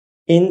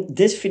In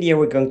this video,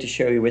 we're going to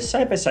show you a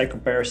side-by-side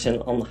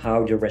comparison on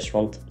how the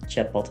restaurant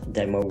chatbot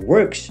demo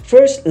works.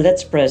 First,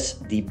 let's press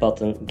the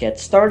button Get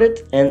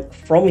Started, and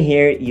from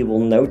here you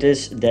will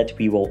notice that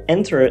we will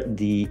enter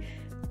the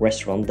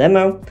restaurant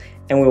demo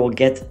and we will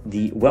get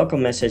the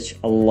welcome message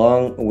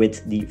along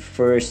with the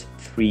first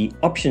three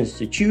options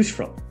to choose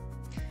from.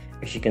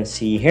 As you can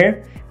see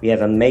here, we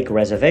have a make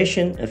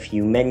reservation, a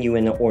view menu,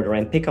 and an order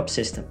and pickup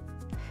system.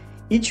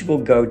 Each will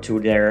go to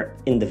their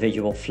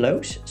individual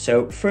flows.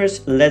 So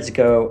first, let's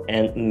go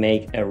and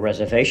make a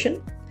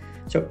reservation.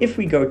 So if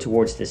we go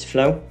towards this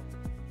flow,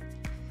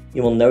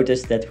 you will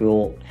notice that we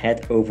will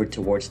head over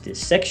towards this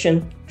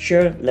section.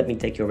 Sure, let me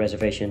take your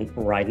reservation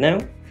right now.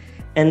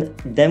 And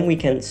then we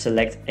can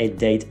select a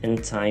date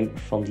and time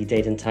from the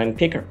date and time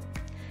picker.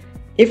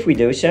 If we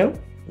do so,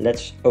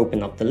 let's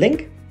open up the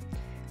link.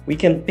 We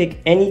can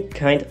pick any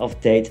kind of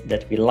date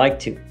that we like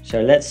to.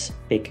 So let's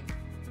pick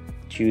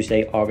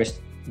Tuesday,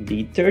 August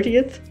the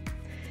 30th,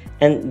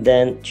 and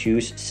then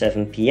choose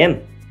 7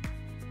 p.m.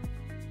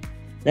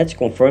 Let's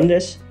confirm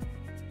this.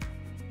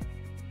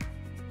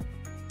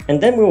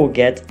 And then we will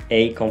get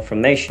a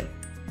confirmation.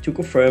 To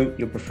confirm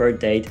your preferred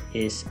date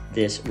is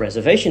this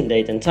reservation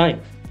date and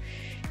time.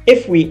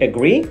 If we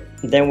agree,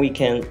 then we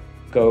can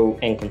go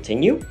and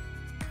continue.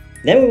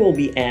 Then we will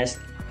be asked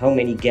how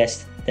many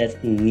guests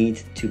that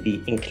need to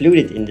be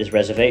included in this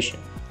reservation.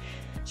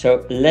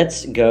 So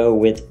let's go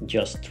with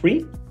just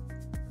 3.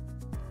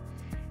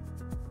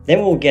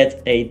 Then we'll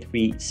get a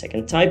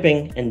 3-second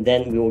typing, and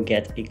then we will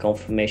get a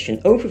confirmation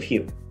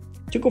overview.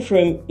 To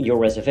confirm your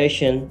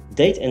reservation,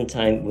 date and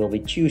time will be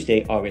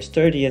Tuesday, August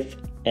 30th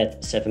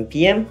at 7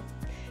 p.m.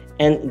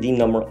 and the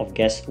number of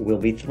guests will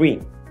be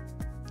 3.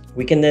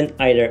 We can then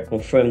either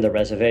confirm the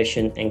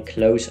reservation and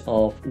close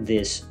off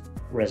this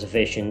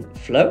reservation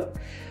flow,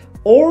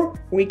 or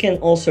we can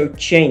also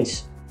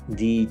change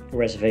the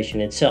reservation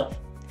itself.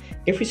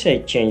 If we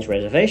say change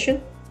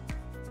reservation,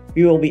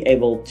 we will be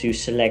able to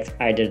select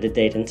either the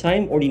date and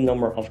time or the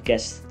number of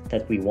guests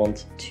that we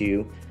want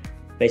to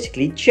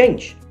basically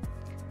change.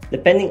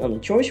 Depending on the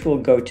choice, we'll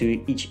go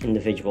to each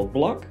individual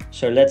block.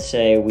 So let's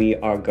say we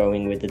are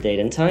going with the date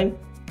and time.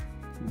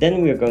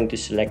 Then we are going to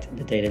select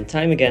the date and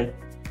time again.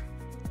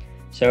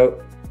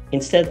 So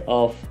instead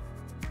of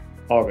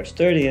August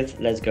 30th,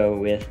 let's go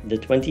with the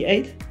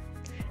 28th.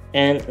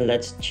 And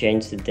let's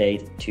change the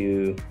date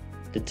to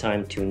the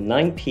time to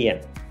 9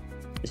 p.m.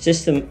 The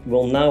system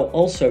will now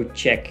also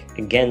check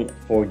again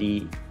for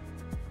the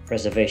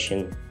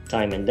reservation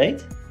time and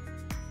date.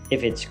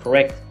 If it's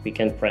correct, we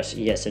can press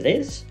yes, it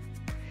is.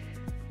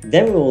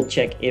 Then we will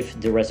check if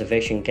the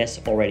reservation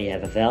guests already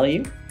have a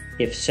value.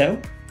 If so,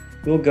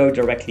 we'll go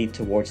directly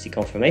towards the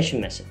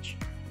confirmation message.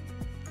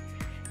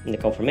 And the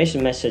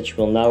confirmation message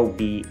will now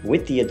be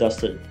with the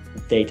adjusted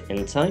date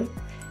and time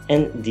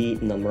and the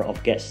number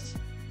of guests.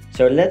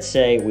 So let's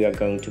say we are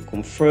going to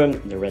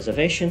confirm the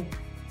reservation.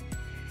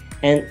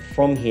 And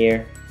from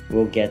here,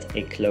 we'll get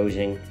a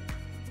closing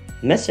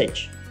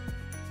message.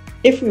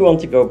 If we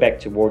want to go back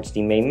towards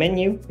the main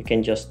menu, we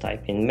can just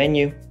type in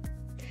menu.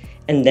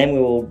 And then we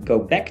will go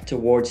back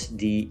towards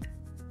the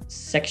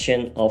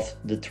section of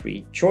the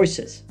 3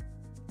 choices.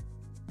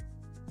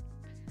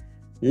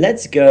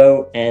 Let's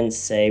go and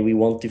say we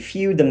want to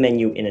view the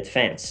menu in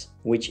advance,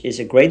 which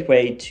is a great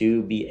way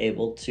to be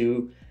able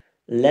to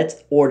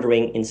let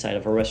ordering inside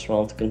of a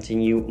restaurant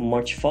continue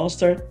much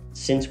faster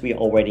since we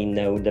already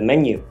know the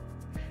menu.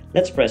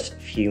 Let's press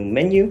View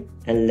Menu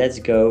and let's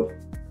go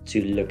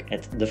to look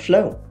at the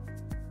flow.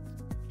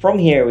 From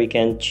here we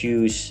can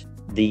choose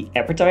the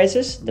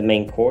appetizers, the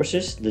main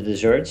courses, the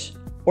desserts,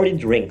 or the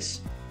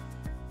drinks.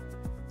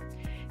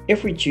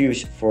 If we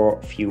choose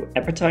for View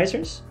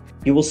Appetizers,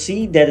 you will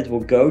see that it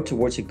will go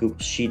towards a Google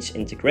Sheets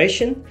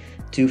integration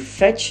to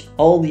fetch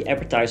all the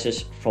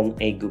appetizers from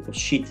a Google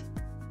Sheet.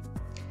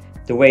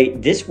 The way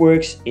this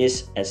works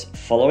is as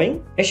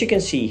following. As you can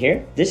see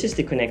here, this is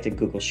the connected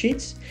Google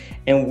Sheets,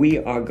 and we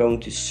are going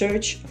to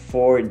search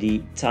for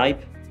the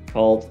type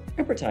called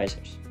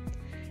appetizers.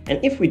 And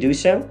if we do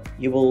so,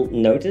 you will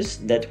notice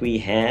that we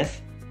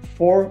have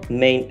 5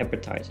 main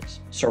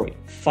appetizers.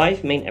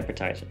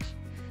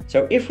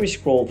 So if we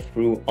scroll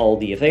through all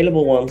the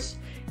available ones,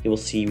 you will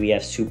see we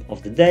have soup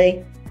of the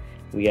day,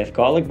 we have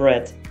garlic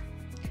bread,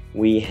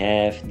 we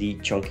have the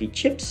chunky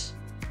chips,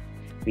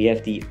 we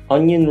have the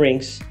onion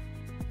rings,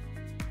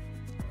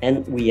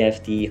 and we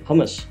have the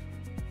hummus.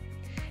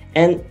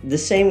 And the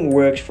same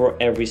works for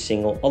every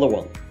single other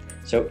one.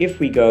 So if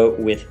we go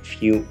with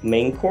View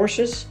Main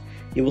Courses,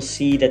 you will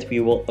see that we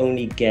will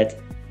only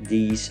get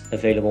these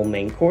available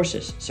main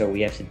courses. So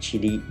we have the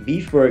chili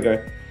beef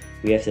burger,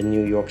 we have the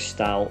New York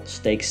style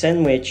steak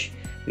sandwich,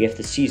 we have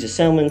the Caesar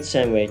salmon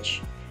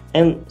sandwich,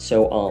 and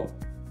so on.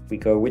 We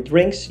go with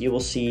drinks, you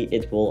will see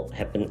it will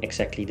happen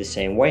exactly the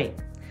same way.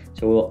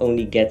 So we'll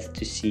only get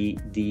to see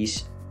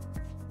these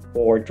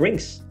 4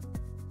 drinks.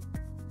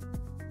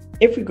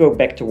 If we go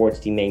back towards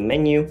the main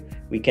menu,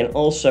 we can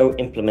also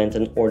implement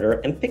an order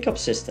and pickup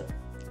system.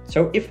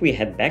 So if we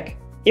head back,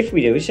 if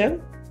we do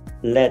so,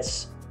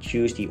 let's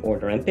choose the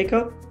order and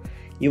pickup.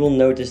 you will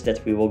notice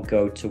that we will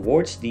go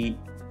towards the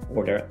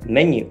order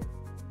menu.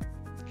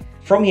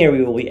 From here,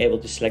 we will be able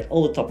to select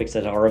all the topics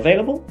that are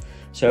available.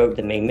 So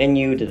the main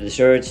menu, the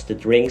desserts, the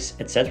drinks,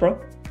 etc.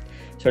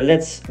 So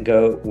let's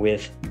go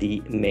with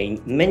the main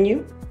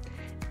menu.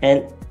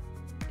 And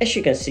as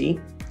you can see,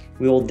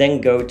 we will then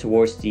go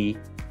towards the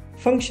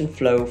function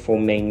flow for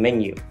main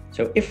menu.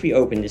 So if we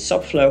open this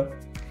subflow,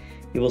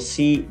 you will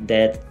see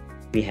that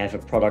we have a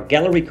product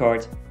gallery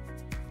card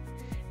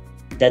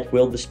that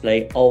will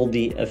display all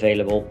the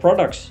available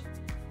products.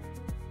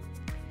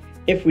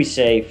 If we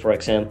say, for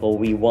example,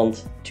 we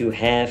want to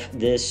have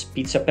this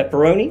pizza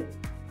pepperoni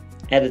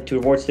added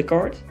towards the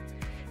cart,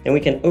 then we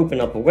can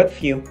open up a web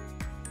view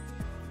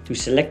to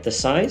select the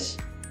size.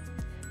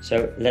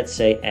 So let's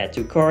say add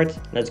to cart,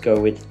 let's go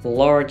with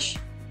large,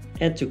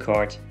 add to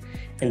cart,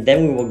 and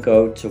then we will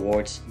go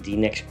towards the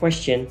next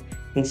question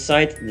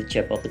inside the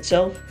chatbot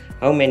itself.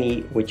 How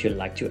many would you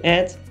like to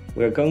add?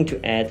 We're going to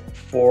add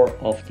 4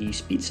 of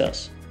these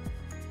pizzas.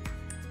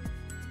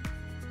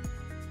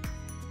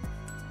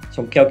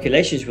 Some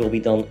calculations will be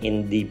done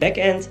in the back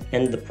end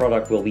and the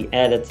product will be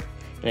added.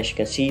 And as you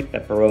can see,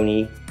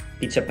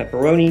 pizza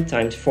pepperoni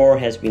times 4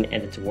 has been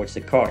added towards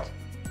the cart.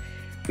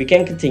 We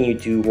can continue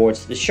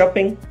towards the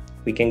shopping.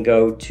 We can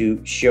go to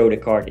show the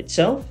cart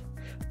itself,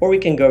 or we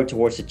can go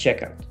towards the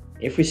checkout.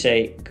 If we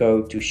say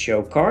go to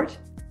show cart,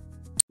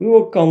 we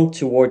will come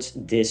towards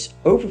this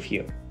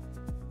overview.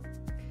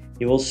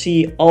 You will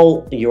see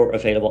all your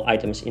available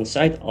items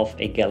inside of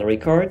a gallery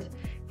card.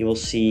 You will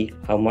see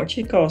how much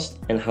it cost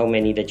and how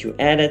many that you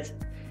added.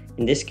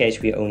 In this case,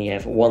 we only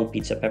have 1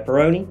 pizza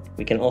pepperoni.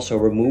 We can also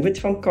remove it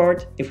from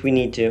cart if we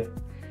need to.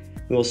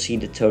 We will see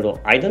the total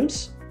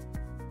items.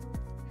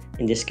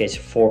 In this case,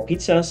 4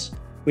 pizzas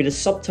with a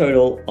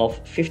subtotal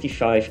of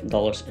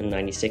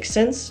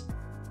 $55.96.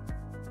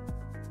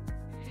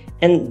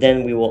 And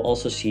then we will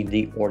also see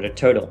the order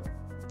total.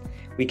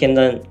 We can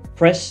then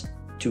press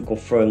to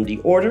confirm the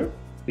order.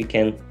 We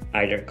can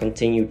either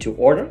continue to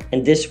order,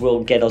 and this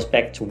will get us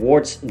back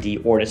towards the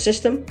order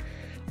system,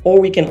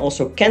 or we can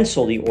also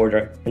cancel the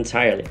order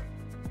entirely.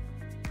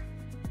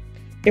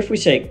 If we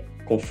say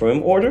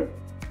confirm order,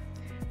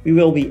 we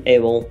will be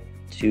able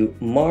to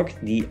mark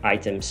the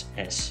items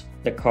as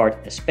the cart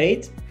as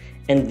paid,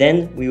 and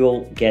then we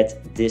will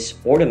get this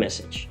order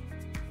message.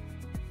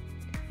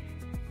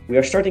 We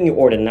are starting the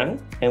order now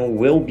and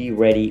will be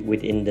ready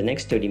within the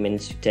next 30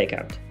 minutes to take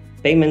out.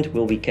 Payment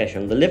will be cash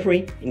on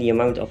delivery in the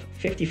amount of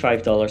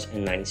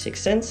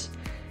 $55.96.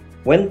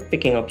 When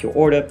picking up your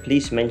order,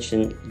 please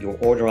mention your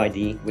order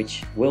ID,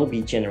 which will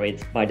be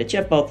generated by the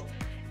chatbot,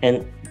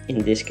 and in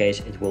this case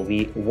it will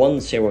be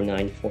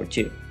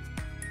 10942.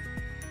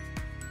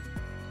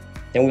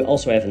 Then we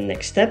also have a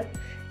next step,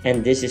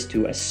 and this is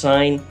to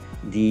assign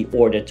the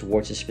order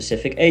towards a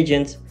specific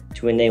agent,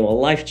 to enable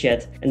live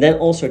chat, and then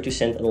also to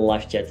send a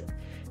live chat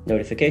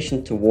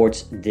notification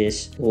towards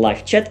this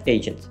live chat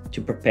agent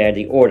to prepare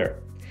the order.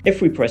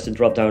 If we press the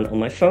drop down on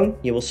my phone,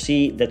 you will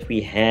see that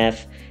we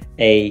have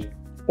a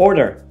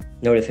order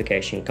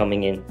notification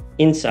coming in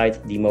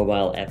inside the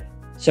mobile app.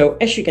 So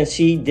as you can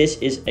see, this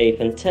is a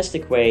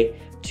fantastic way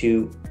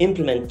to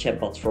implement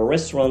chatbots for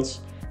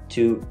restaurants,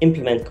 to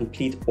implement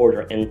complete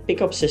order and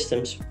pickup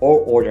systems or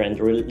order and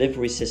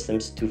delivery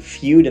systems to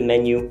view the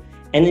menu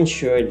and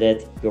ensure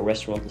that your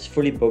restaurant is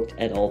fully booked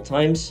at all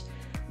times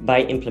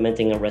by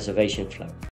implementing a reservation flow.